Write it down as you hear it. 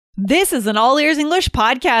This is an All Ears English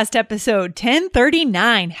podcast episode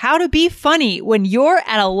 1039, How to Be Funny When You're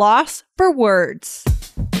at a Loss for Words.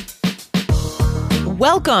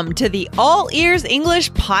 Welcome to the All Ears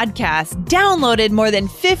English podcast, downloaded more than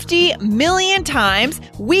 50 million times.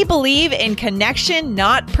 We believe in connection,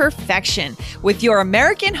 not perfection, with your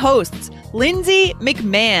American hosts, Lindsay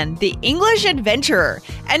McMahon, the English adventurer,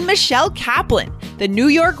 and Michelle Kaplan, the New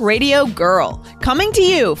York radio girl, coming to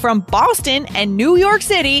you from Boston and New York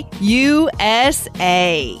City,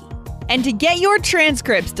 USA. And to get your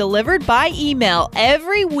transcripts delivered by email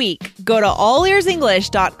every week, go to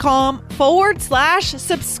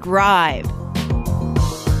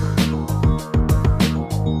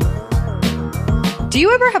allearsenglish.com/subscribe. Do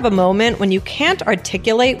you ever have a moment when you can't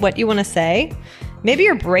articulate what you want to say? Maybe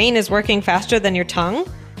your brain is working faster than your tongue?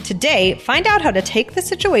 Today, find out how to take the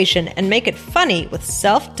situation and make it funny with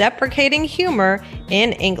self-deprecating humor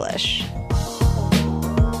in English.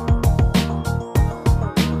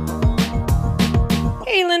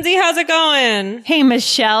 Hey, Lindsay, how's it going? Hey,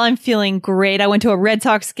 Michelle, I'm feeling great. I went to a Red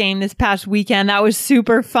Sox game this past weekend. That was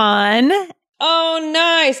super fun. Oh,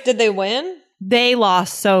 nice. Did they win? They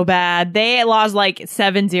lost so bad. They lost like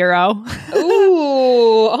 7-0.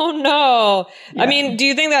 Ooh, oh no. Yeah. I mean, do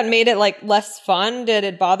you think that made it like less fun? Did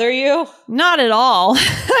it bother you? Not at all.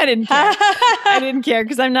 I didn't care. I didn't care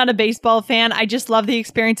because I'm not a baseball fan. I just love the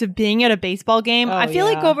experience of being at a baseball game. I feel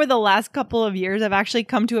like over the last couple of years, I've actually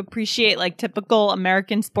come to appreciate like typical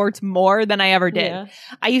American sports more than I ever did. Yeah.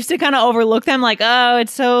 I used to kind of overlook them like, oh,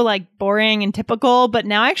 it's so like boring and typical. But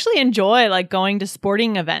now I actually enjoy like going to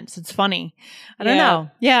sporting events. It's funny. I don't know.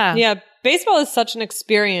 Yeah. Yeah. Baseball is such an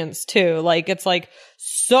experience too. Like it's like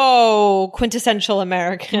so quintessential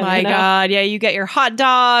American. My God. Yeah. You get your hot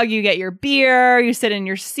dog, you get your beer, you sit in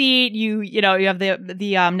your seat, you have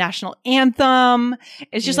the national anthem.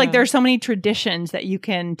 It's just like there are so many traditions that you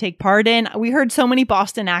can take part in. We heard so many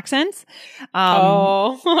Boston accents.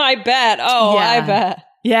 I bet. I bet.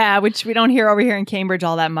 Yeah. Which we don't hear over here in Cambridge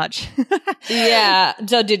all that much. Yeah.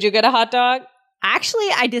 So did you get a hot dog? Actually,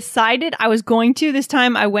 I decided I was going to. This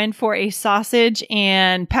time I went for a sausage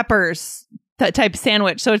and peppers type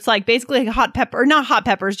sandwich. So it's like basically like hot pepper, or not hot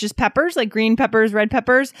peppers, just peppers, like green peppers, red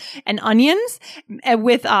peppers, and onions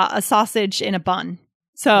with a sausage in a bun.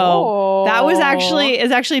 So that was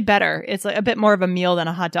actually better. It's like a bit more of a meal than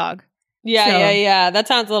a hot dog. Yeah. That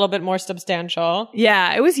sounds a little bit more substantial.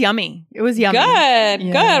 Yeah, it was yummy. Good.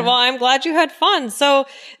 Good. Well, I'm glad you had fun. So,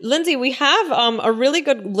 Lindsay, we have a really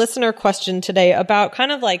good listener question today about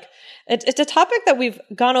kind of like, it's a topic that we've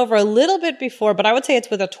gone over a little bit before, but I would say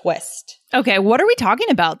it's with a twist. Okay, what are we talking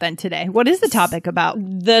about then today? What is the topic about?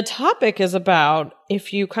 The topic is about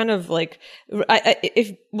if you kind of like,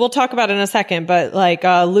 if we'll talk about it in a second, but like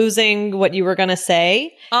losing what you were going to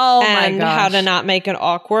say. Oh and my gosh. How to not make it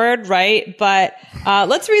awkward, right? But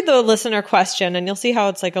let's read the listener question and you'll see how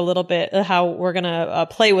it's like a little bit how we're going to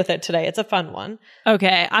play with it today. It's a fun one.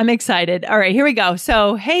 Okay, I'm excited. All right, here we go.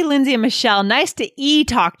 So, hey, Lindsay and Michelle, nice to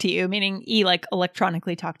talk to you, meaning like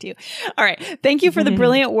electronically talk to you. All right, thank you for the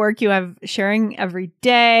brilliant work you have sharing every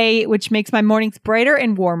day, which makes my mornings brighter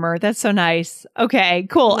and warmer. That's so nice. Okay,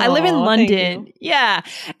 cool. I live in London. Yeah.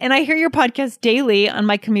 And I hear your podcast daily on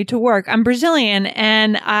my commute to work. I'm Brazilian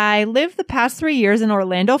and I lived the past 3 years in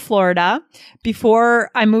Orlando, Florida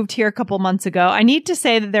before I moved here a couple months ago. I need to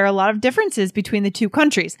say that there are a lot of differences between the two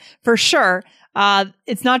countries. For sure.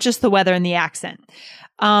 It's not just the weather and the accent.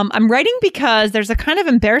 I'm writing because there's a kind of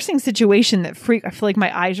embarrassing situation that I feel like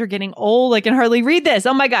my eyes are getting old. I can hardly read this.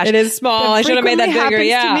 Oh my gosh. It is small. I should have made that bigger.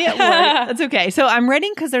 Yeah. To me at work. That's okay. So I'm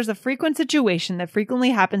writing because there's a frequent situation that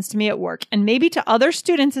frequently happens to me at work and maybe to other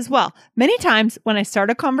students as well. Many times when I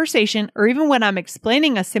start a conversation or even when I'm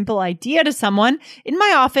explaining a simple idea to someone in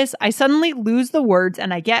my office, I suddenly lose the words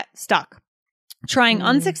and I get stuck, trying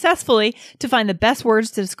unsuccessfully to find the best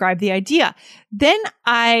words to describe the idea. Then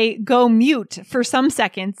I go mute for some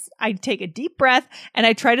seconds. I take a deep breath and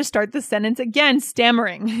I try to start the sentence again,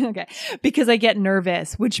 stammering. Okay. Because I get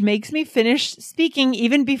nervous, which makes me finish speaking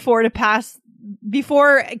even before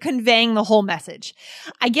conveying the whole message.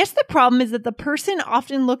 I guess the problem is that the person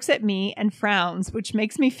often looks at me and frowns, which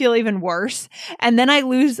makes me feel even worse. And then I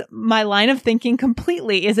lose my line of thinking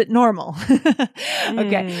completely. Is it normal?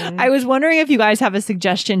 Okay. I was wondering if you guys have a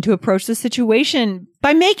suggestion to approach the situation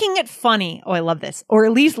by making it funny. Oh, I love this. Or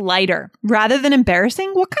at least lighter. Rather than embarrassing,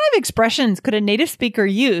 what kind of expressions could a native speaker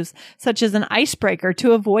use, such as an icebreaker,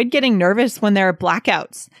 to avoid getting nervous when there are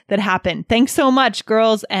blackouts that happen? Thanks so much,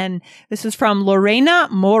 girls. And this is from Lorena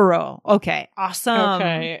Moro. Okay, awesome.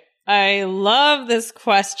 Okay. I love this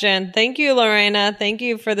question. Thank you, Lorena. Thank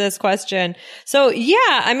you for this question. So yeah,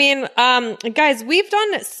 I mean, guys, we've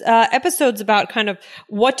done episodes about kind of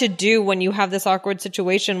what to do when you have this awkward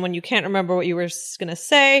situation, when you can't remember what you were going to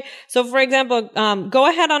say. So for example, go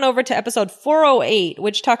ahead on over to episode 408,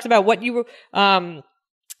 which talks about what you,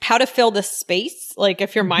 how to fill the space, like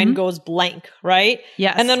if your mind goes blank, right?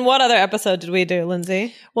 Yes. And then what other episode did we do,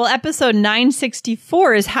 Lindsay? Well, episode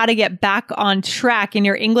 964 is how to get back on track in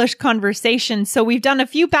your English conversation. So we've done a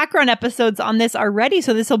few background episodes on this already.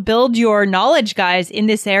 So this will build your knowledge, guys, in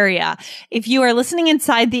this area. If you are listening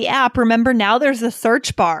inside the app, remember now there's a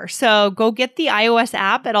search bar. So go get the iOS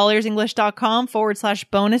app at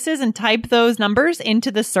allearsenglish.com/bonuses and type those numbers into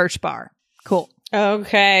the search bar. Cool.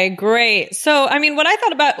 Okay, great. So, I mean, what I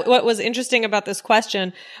thought about what was interesting about this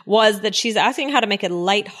question was that she's asking how to make it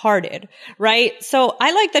lighthearted, right? So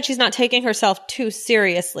I like that she's not taking herself too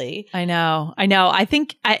seriously. I know. I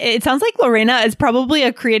think it sounds like Lorena is probably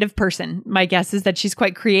a creative person. My guess is that she's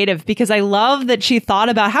quite creative because I love that she thought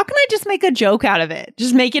about how can I just make a joke out of it?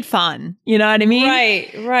 Just make it fun. You know what I mean?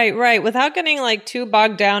 Right. Without getting like too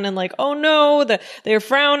bogged down and like, oh no, they're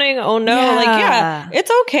frowning. Oh no. Yeah. Like, yeah,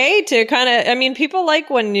 it's okay to kind of, I mean, people like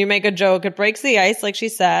when you make a joke, it breaks the ice, like she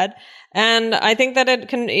said. And I think that it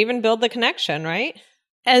can even build the connection, right?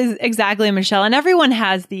 Exactly, Michelle. And everyone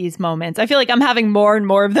has these moments. I feel like I'm having more and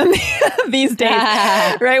more of them these days,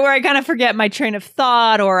 right? Where I kind of forget my train of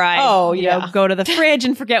thought or I go to the fridge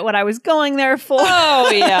and forget what I was going there for.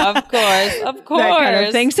 Oh, yeah, of course. That kind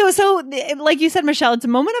of thing. So like you said, Michelle, it's a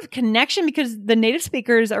moment of connection because the native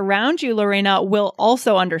speakers around you, Lorena, will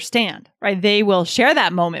also understand, right? They will share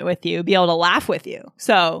that moment with you, be able to laugh with you.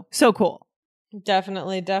 So cool.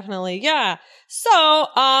 Definitely. Yeah. So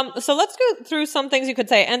let's go through some things you could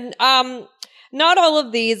say. And, not all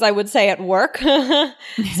of these I would say at work.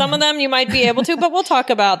 Some of them you might be able to, but we'll talk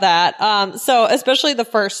about that. So especially the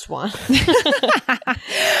first one. This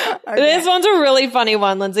one's a really funny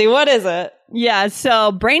one, Lindsay. What is it? Yeah.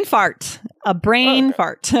 So brain fart. A brain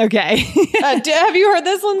fart. Okay. Have you heard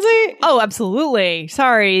this, Lindsay? Oh, absolutely.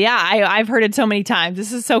 Sorry. Yeah, I've heard it so many times.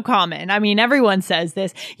 This is so common. I mean, everyone says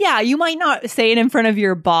this. Yeah, you might not say it in front of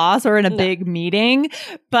your boss or in a big meeting,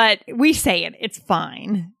 but we say it. It's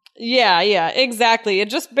fine. Yeah, exactly. It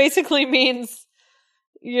just basically means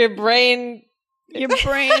your brain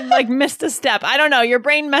like missed a step. I don't know. Your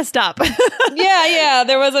brain messed up. Yeah.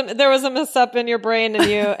 There was a mess up in your brain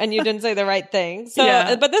and you didn't say the right thing. So,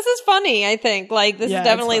 but this is funny, I think. Like this is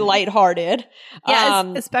definitely lighthearted.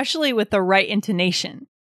 Yeah, especially with the right intonation.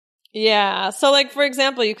 Yeah. So like, for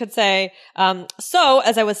example, you could say, so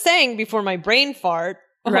as I was saying before my brain fart,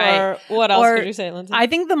 right. Or what else could you say, Lindsay? I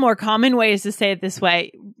think the more common way is to say it this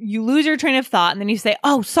way. You lose your train of thought and then you say,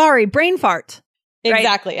 oh, sorry, brain fart.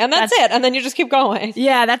 Exactly. Right? And that's it. And then you just keep going.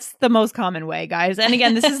 Yeah, that's the most common way, guys. And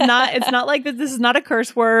again, this is not, it's not like this is not a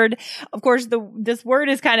curse word. Of course, this word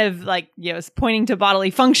is kind of like, it's pointing to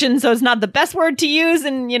bodily function. So it's not the best word to use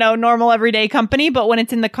in, normal everyday company. But when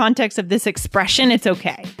it's in the context of this expression, it's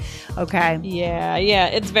okay. Okay. Yeah.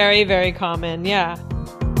 It's very, very common. Yeah.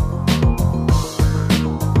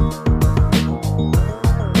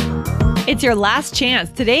 It's your last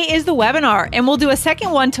chance. Today is the webinar, and we'll do a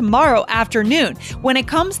second one tomorrow afternoon. When it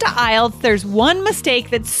comes to IELTS, there's one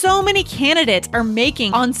mistake that so many candidates are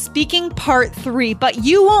making on speaking part 3, but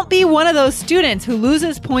you won't be one of those students who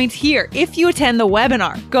loses points here if you attend the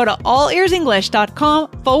webinar. Go to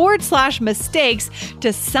allearsenglish.com/mistakes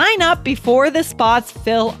to sign up before the spots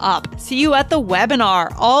fill up. See you at the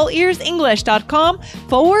webinar,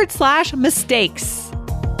 allearsenglish.com/mistakes.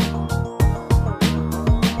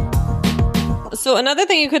 So another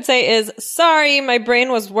thing you could say is, sorry, my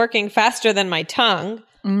brain was working faster than my tongue,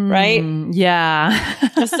 right? Yeah.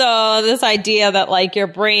 So this idea that like your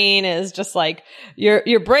brain is just like,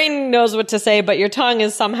 your brain knows what to say, but your tongue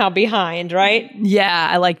is somehow behind, right? Yeah,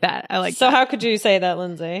 I like that. So how could you say that,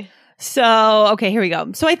 Lindsay? So, okay, here we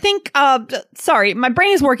go. So I think, sorry, my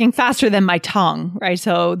brain is working faster than my tongue, right?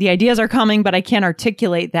 So the ideas are coming, but I can't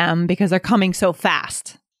articulate them because they're coming so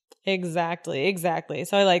fast. Exactly.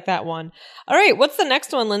 So I like that one. All right. What's the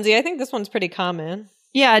next one, Lindsay? I think this one's pretty common.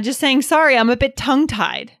 Yeah. Just saying, sorry, I'm a bit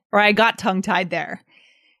tongue-tied, or I got tongue-tied there.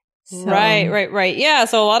 So, Right. Yeah.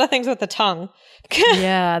 So a lot of things with the tongue.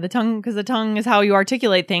 Yeah. The tongue, because the tongue is how you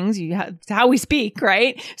articulate things. It's how we speak,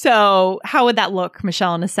 right? So how would that look,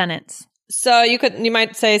 Michelle, in a sentence? So you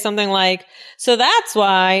might say something like, so that's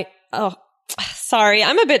why, sorry,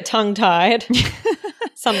 I'm a bit tongue-tied.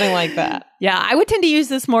 Something like that. Yeah, I would tend to use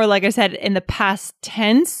this more, like I said, in the past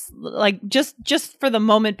tense, like just for the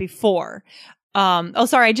moment before. oh,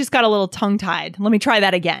 sorry, I just got a little tongue tied. Let me try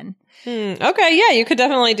that again. Okay. Yeah, you could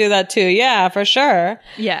definitely do that too. Yeah, for sure.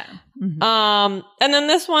 Yeah. Mm-hmm. And then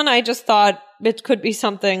this one, I just thought it could be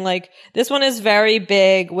something like, this one is very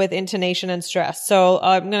big with intonation and stress. So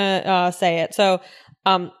I'm going to say it. So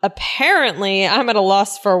apparently I'm at a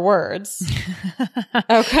loss for words.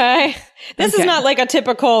 Okay. This is not like a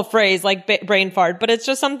typical phrase like brain fart, but it's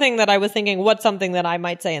just something that I was thinking, what's something that I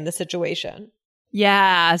might say in this situation?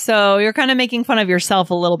 Yeah. So you're kind of making fun of yourself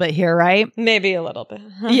a little bit here, right? Maybe a little bit.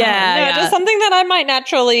 Yeah. Just something that I might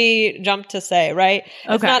naturally jump to say, right?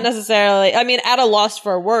 Okay. It's not necessarily, I mean, at a loss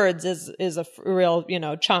for words is a real,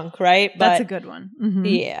 chunk, right? But that's a good one. Mm-hmm.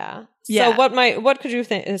 Yeah. Yeah. So what could you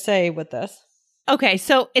say with this? Okay.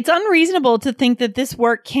 So it's unreasonable to think that this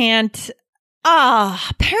work can't,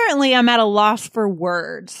 apparently I'm at a loss for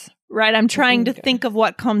words, right? I'm trying to think of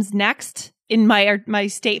what comes next in my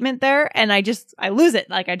statement there, and I lose it.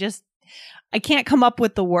 Like I can't come up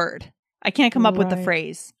with the word. I can't come up with the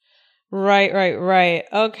phrase. Right.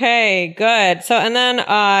 Okay, good. So, and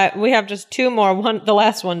then we have just two more. The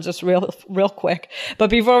last one, just real quick. But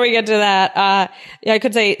before we get to that, I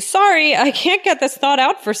could say, sorry, I can't get this thought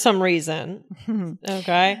out for some reason.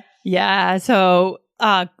 Okay. Yeah. So,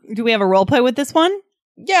 do we have a role play with this one?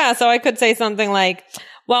 Yeah. So I could say something like,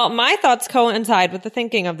 well, my thoughts coincide with the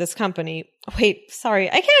thinking of this company. Wait, sorry,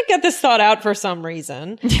 I can't get this thought out for some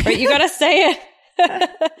reason. Right? You gotta say it. You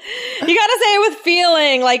gotta say it with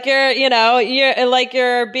feeling, like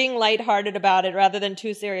you're being lighthearted about it rather than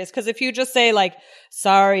too serious. Because if you just say like,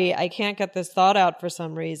 sorry, I can't get this thought out for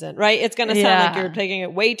some reason, right? It's gonna sound like you're taking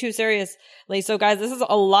it way too seriously. So guys, this is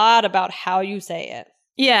a lot about how you say it.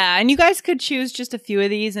 Yeah, and you guys could choose just a few of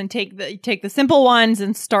these and take the simple ones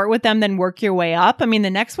and start with them, then work your way up. I mean,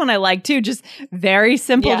 the next one I like too, just very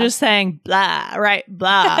simple, just saying blah, right?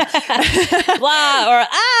 Blah. Blah or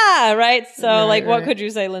right? So what could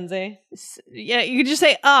you say, Lindsay? Yeah, you could just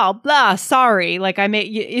say, oh, blah, sorry. Like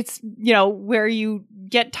it's, where you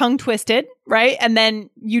get tongue twisted, right? And then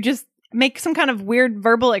you just make some kind of weird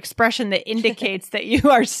verbal expression that indicates that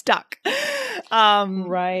you are stuck.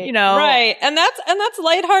 Right. Right. And that's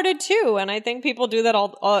lighthearted too. And I think people do that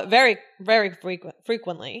all very, very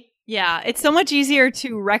frequently. Yeah. It's so much easier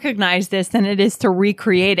to recognize this than it is to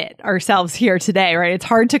recreate it ourselves here today, right? It's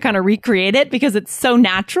hard to kind of recreate it because it's so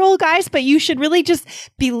natural, guys, but you should really just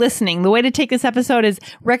be listening. The way to take this episode is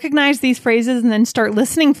recognize these phrases and then start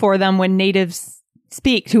listening for them when natives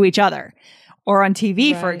speak to each other. Or on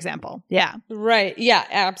TV, for example. Yeah. Right. Yeah,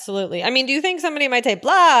 absolutely. I mean, do you think somebody might say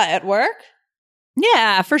blah at work?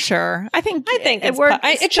 Yeah, for sure. I think it works.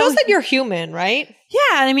 It shows that you're human, right? Yeah.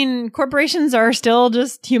 I mean, corporations are still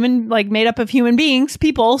just human, like made up of human beings,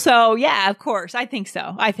 people. So yeah, of course. I think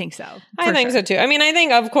so. I think so too. I mean, I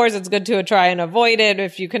think of course it's good to try and avoid it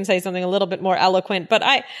if you can say something a little bit more eloquent. But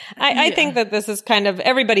I think that this is kind of,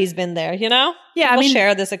 everybody's been there, Yeah. People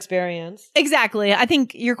share this experience. Exactly. I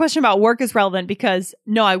think your question about work is relevant because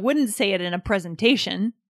no, I wouldn't say it in a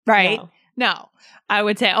presentation, right? No. I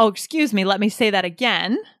would say, oh, excuse me, let me say that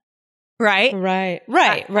again. Right? Right.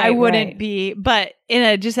 I wouldn't be, but in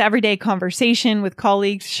a just everyday conversation with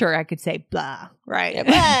colleagues, sure, I could say blah, right?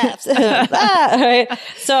 Yeah, blah, blah, right?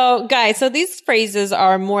 So guys, these phrases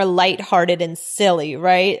are more lighthearted and silly,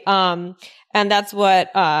 right? And that's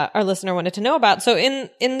what our listener wanted to know about. So in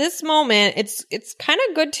this moment, it's kind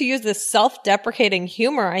of good to use this self-deprecating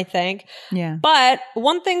humor, I think. Yeah. But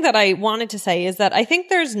one thing that I wanted to say is that I think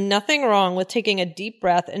there's nothing wrong with taking a deep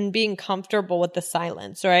breath and being comfortable with the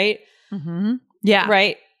silence, right? Mm-hmm. Yeah.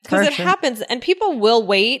 Right? Because it happens and people will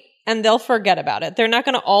wait and they'll forget about it. They're not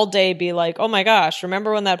going to all day be like, oh my gosh,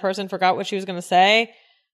 remember when that person forgot what she was going to say?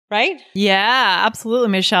 Right? Yeah, absolutely,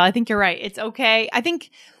 Michelle. I think you're right. It's okay. I think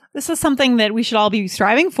this is something that we should all be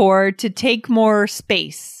striving for, to take more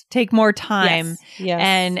space, take more time. Yes.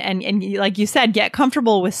 And like you said, get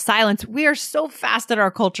comfortable with silence. We are so fast at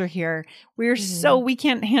our culture here. We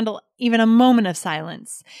can't handle even a moment of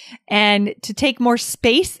silence. And to take more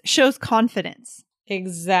space shows confidence.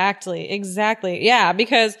 Exactly. Yeah,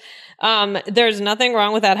 because there's nothing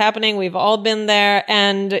wrong with that happening. We've all been there.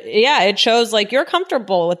 And yeah, it shows like you're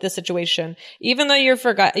comfortable with this situation. Even though you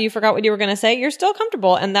forgot what you were going to say, you're still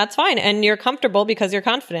comfortable, and that's fine. And you're comfortable because you're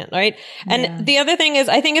confident, right? And the other thing is,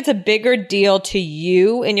 I think it's a bigger deal to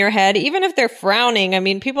you in your head, even if they're frowning. I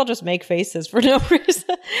mean, people just make faces for no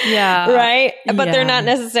reason. Yeah. Right? But they're not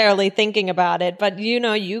necessarily thinking about it. But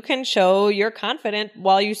you can show you're confident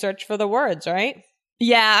while you search for the words, right?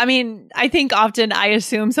 Yeah, I mean, I think often I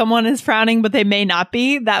assume someone is frowning, but they may not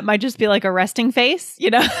be. That might just be like a resting face,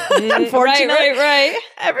 Unfortunately. Right.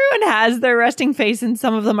 Everyone has their resting face, and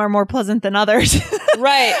some of them are more pleasant than others.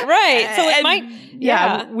 Right. So it might,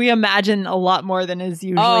 we imagine a lot more than is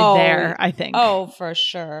usually there, I think. Oh, for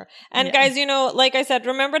sure. And guys, like I said,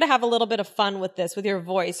 remember to have a little bit of fun with this, with your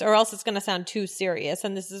voice, or else it's going to sound too serious.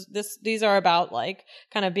 And these are about like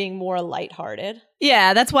kind of being more lighthearted.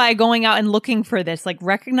 Yeah, that's why going out and looking for this, like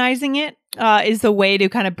recognizing it, is the way to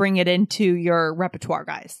kind of bring it into your repertoire,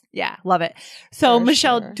 guys. Yeah, love it. So,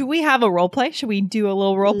 Michelle, do we have a role play? Should we do a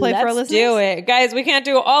little role play for our listeners? Let's do it. Guys, we can't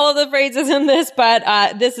do all of the phrases in this,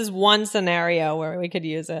 but this is one scenario where we could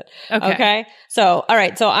use it. Okay? So, all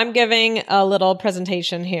right. So I'm giving a little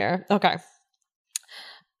presentation here. Okay.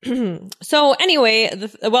 So anyway,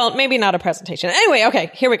 well, maybe not a presentation. Anyway, okay,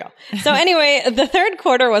 here we go. So anyway, the third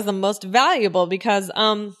quarter was the most valuable because,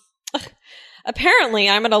 apparently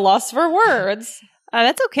I'm at a loss for words.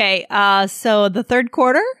 That's okay. So the third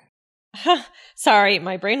quarter? Sorry,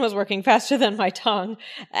 my brain was working faster than my tongue.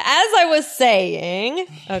 As I was saying,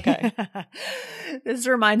 okay. This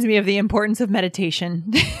reminds me of the importance of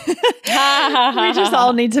meditation. We just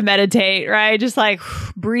all need to meditate, right? Just like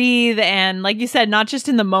breathe. And like you said, not just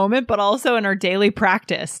in the moment, but also in our daily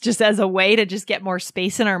practice, just as a way to just get more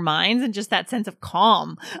space in our minds and just that sense of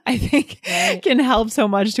calm, I think can help so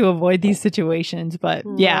much to avoid these situations. But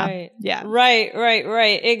yeah.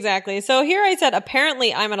 Right. Exactly. So here I said,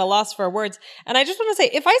 apparently I'm at a loss for words. And I just want to say,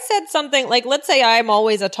 if I said something like, let's say I'm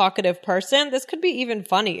always a talkative person, this could be even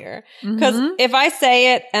funnier. Because if I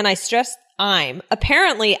say it and I stress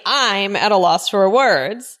apparently I'm at a loss for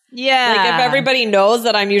words. Yeah. Like if everybody knows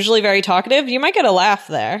that I'm usually very talkative, you might get a laugh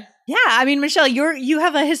there. Yeah. I mean, Michelle, you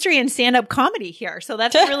have a history in stand-up comedy here. So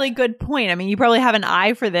that's a really good point. I mean, you probably have an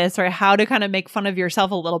eye for this, or how to kind of make fun of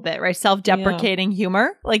yourself a little bit, right? Self-deprecating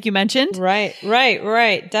humor, like you mentioned. Right.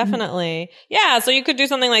 Definitely. Yeah. So you could do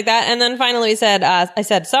something like that. And then finally I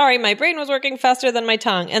said, sorry, my brain was working faster than my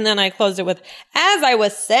tongue. And then I closed it with, as I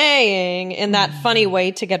was saying, in that funny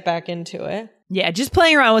way to get back into it. Yeah. Just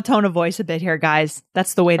playing around with tone of voice a bit here, guys.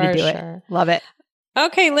 That's the way to do it. Love it.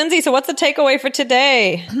 Okay, Lindsay, so what's the takeaway for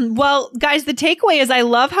today? Well, guys, the takeaway is I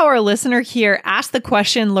love how our listener here asked the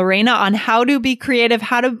question, Lorena, on how to be creative,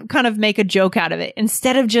 how to kind of make a joke out of it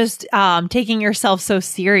instead of just taking yourself so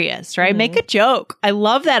serious, right? Make a joke. I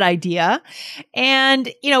love that idea. And,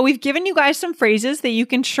 we've given you guys some phrases that you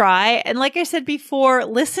can try. And like I said before,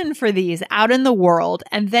 listen for these out in the world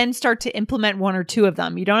and then start to implement one or two of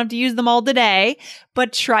them. You don't have to use them all today,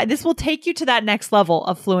 but try. This will take you to that next level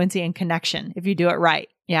of fluency and connection if you do it right.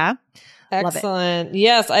 Yeah. Excellent.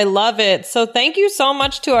 Yes, I love it. So thank you so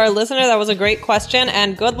much to our listener. That was a great question,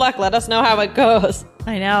 and good luck. Let us know how it goes.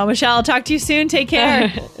 I know. Michelle, I'll talk to you soon. Take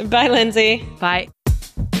care. Bye, Lindsay. Bye.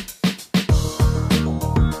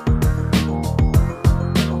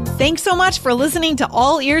 Thanks so much for listening to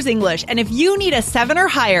All Ears English. And if you need a 7 or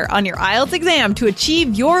higher on your IELTS exam to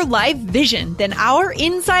achieve your life vision, then our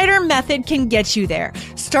Insider Method can get you there.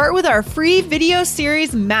 Start with our free video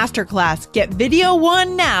series masterclass. Get video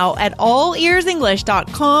 1 now at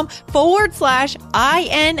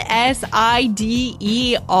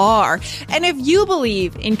allearsenglish.com/INSIDER. And if you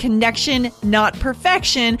believe in connection, not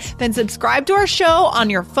perfection, then subscribe to our show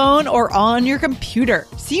on your phone or on your computer.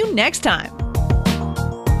 See you next time.